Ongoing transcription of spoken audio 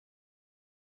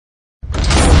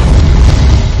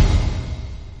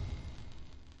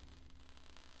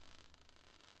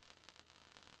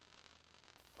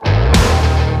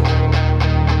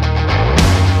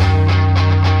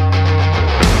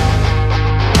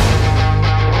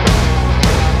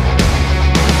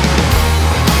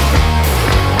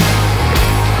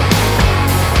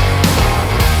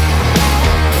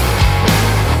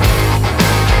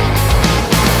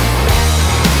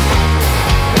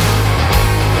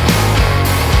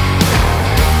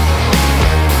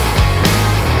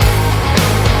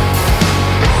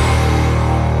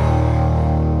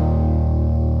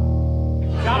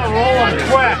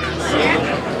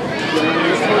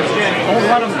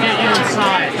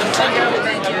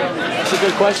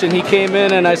question. He came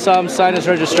in and I saw him sign his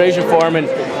registration form, and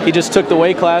he just took the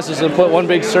weight classes and put one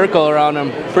big circle around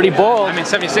him. Pretty bold. I mean,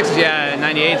 76s, yeah,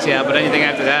 98s, yeah, but anything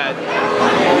after that,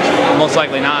 most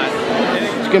likely not.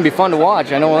 It's going to be fun to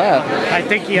watch, I know that. I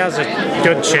think he has a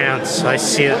good chance. I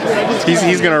see it.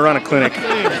 He's going to run a clinic.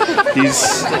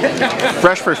 He's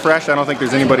fresh for fresh. I don't think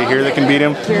there's anybody here that can beat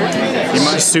him.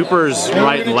 Supers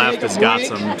right and left has got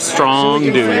some strong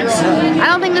dudes. I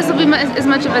don't think this will be as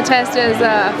much of a test as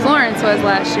Florence was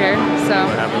last year. So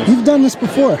you've done this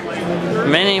before.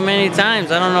 Many times.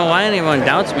 I don't know why anyone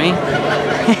doubts me.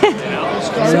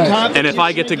 And if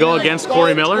I get to go against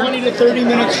Corey Miller, 20 to 30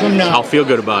 minutes from now. I'll feel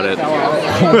good about it.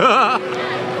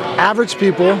 Average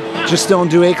people just don't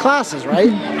do 8 classes,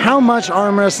 right? How much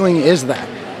arm wrestling is that?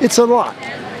 It's a lot.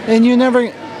 And you never,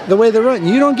 the way they're running,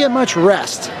 you don't get much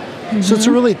rest. So it's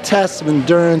a really test of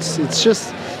endurance. It's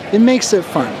just, it makes it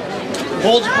fun.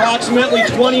 Holds approximately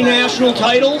 20 national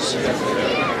titles. Right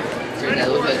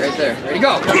there. Ready to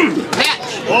go.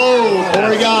 Match. Oh,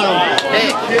 Corey got him.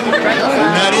 Hey. And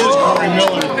that is Corey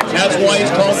Miller. That's why he's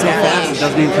called for fast.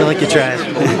 Doesn't even feel like you tried.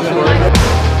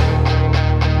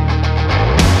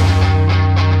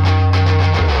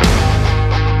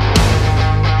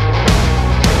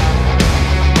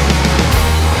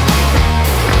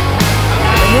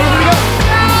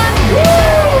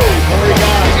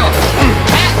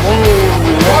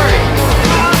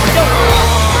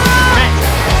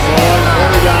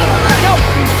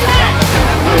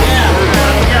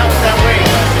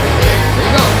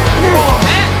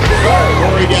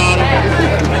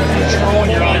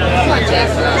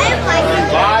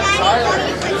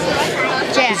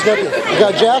 You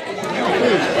got Jack? The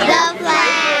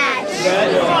Flash.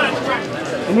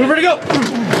 And we're ready to go.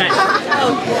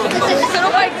 Oh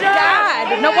my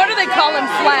God! No wonder they call him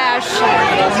Flash.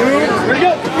 Ready to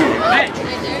go.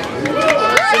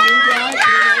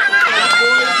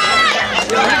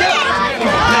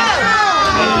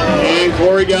 And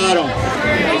Corey got him.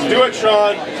 Let's do it,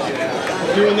 Sean.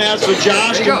 Doing that so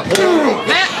Josh can pull.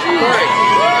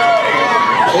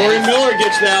 Corey Miller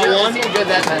gets that one.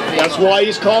 That's why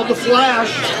he's called the Flash.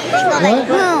 What?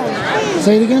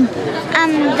 Say it again.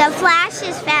 The Flash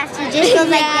is fast. It just goes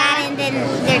like that and then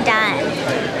they're done.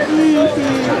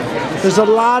 There's a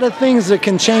lot of things that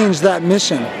can change that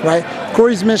mission, right?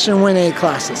 Corey's mission, win 8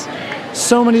 classes.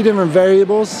 So many different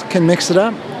variables can mix it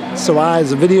up. So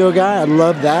as a video guy, I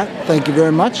love that. Thank you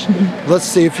very much. Let's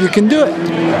see if you can do it.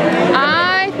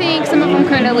 I think some of them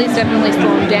could at least definitely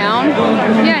slow him down.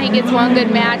 Yeah, he gets one good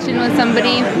match in with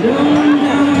somebody.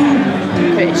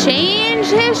 Could it change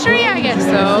history? I guess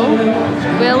so.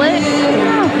 Will it?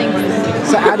 I don't think so.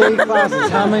 So out of 8 classes,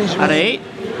 how many should we Out of 8?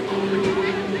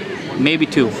 Maybe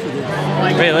 2.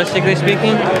 Realistically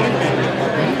speaking,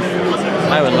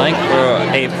 I would like for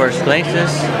 8 first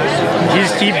places.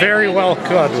 He very well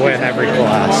could win every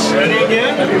class.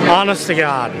 Honest to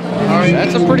God.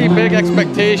 That's a pretty big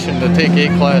expectation to take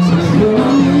 8 classes.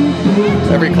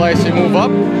 Every class you move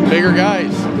up, bigger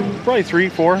guys. Probably 3,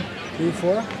 4. 3,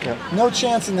 4? Yeah. No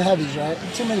chance in the heavies, right?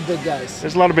 Too many big guys.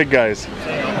 There's a lot of big guys.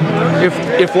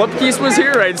 If Whoopkies was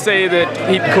here, I'd say that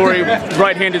Corey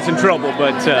right-handed's in trouble,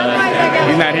 but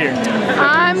he's not here.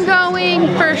 I'm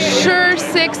going for sure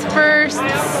 6 firsts,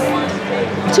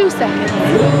 2 seconds.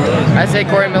 I say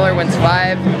Corey Miller wins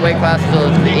 5 weight classes till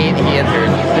the 8 he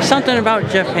enters. There's something about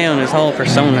Jeff Hale and his whole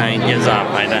persona he gives off.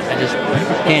 I just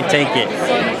can't take it.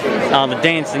 All the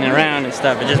dancing around and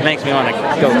stuff, it just makes me want to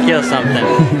go kill something.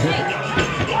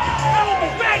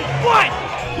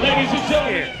 Ladies and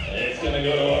gentlemen, it's gonna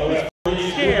go to our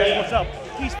referee. Scared. What's up?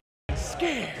 He's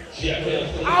scared.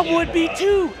 I would be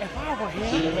too if I were him.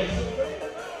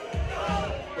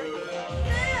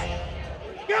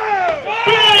 Go!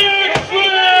 Big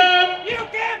slam! You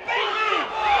can't beat me!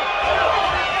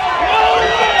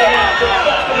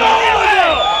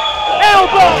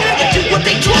 Elbow! What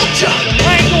they told ya! I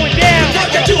ain't going down!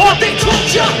 Do what they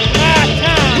told ya! Last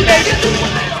time, baby!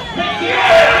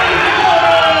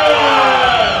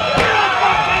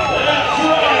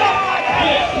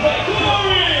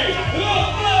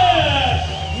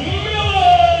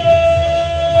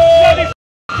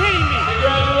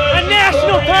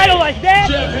 Title like that?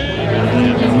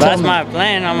 That's my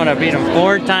plan. I'm gonna beat him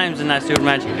 4 times in that super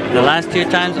match. The last 2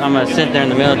 times, I'm gonna sit there in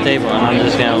the middle of the table and I'm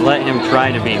just gonna let him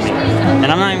try to beat me. And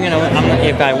I'm not even gonna win.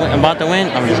 If I'm about to win,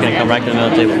 I'm just gonna come back to the middle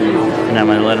of the table and I'm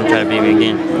gonna let him try to beat me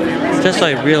again. Just so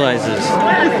he realizes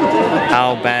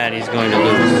how bad he's going to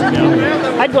lose.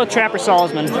 I'd go Trapper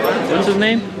Salzman. What's his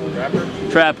name?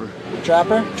 Trapper.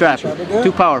 Trapper? Trapper.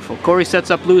 Too powerful. Corey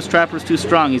sets up loose. Trapper's too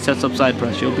strong. He sets up side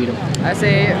press. You'll beat him. I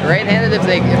say right-handed if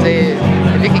he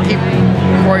can keep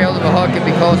Corey holds a hook, it'd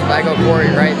be close. If I go Corey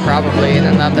right, probably, and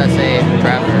then left I say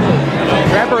Trapper.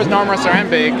 Trapper is an arm wrestler and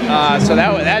big, so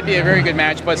that'd be a very good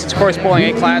match. But since Corey's pulling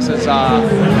 8 classes,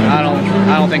 I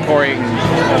don't think Corey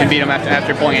can beat him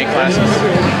after pulling 8 classes.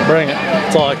 Bring it.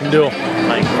 That's all I can do.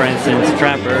 Like for instance,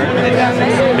 Trapper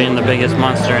being the biggest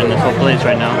monster in this whole place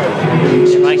right now.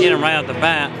 If I get him right off the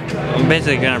bat, I'm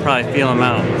basically gonna probably feel him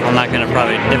out. I'm not gonna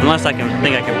probably, unless I can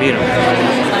think I can beat him.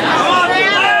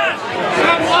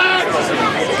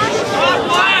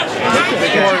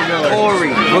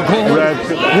 Corey. We're going Red.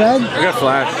 I got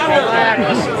Flash.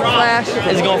 Flash.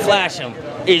 Is he gonna flash him?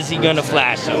 Is he gonna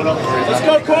flash him? Let's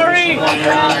go, Corey!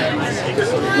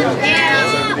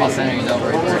 I'll send you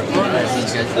over.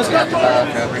 Let's go,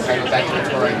 back to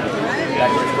Corey.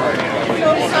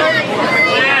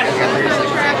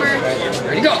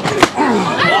 Ready, go!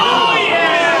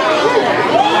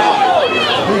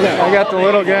 I got the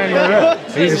little guy in the red.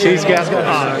 He's got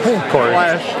Corey.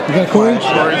 You got Corey?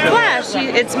 Flash,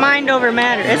 it's mind over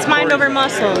matter. It's mind over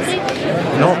muscles.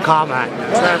 No comment.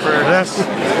 Trapper, this.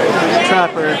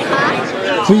 Trapper.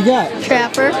 Who you got?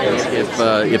 Trapper.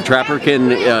 If Trapper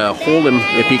can hold him,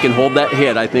 if he can hold that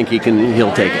hit, I think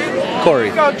he'll take it. Corey.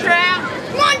 Go, Trap!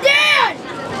 Come on, Dad!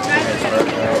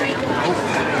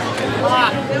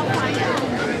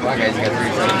 Come on, guys, you got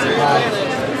 3 seconds.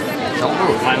 Don't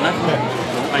move.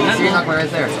 You see Huckler right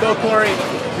there. Let's go, Corey.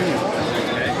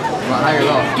 Come on, higher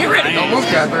low. Get ready. Don't move,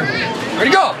 Trapper. Ready,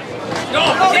 go! Go!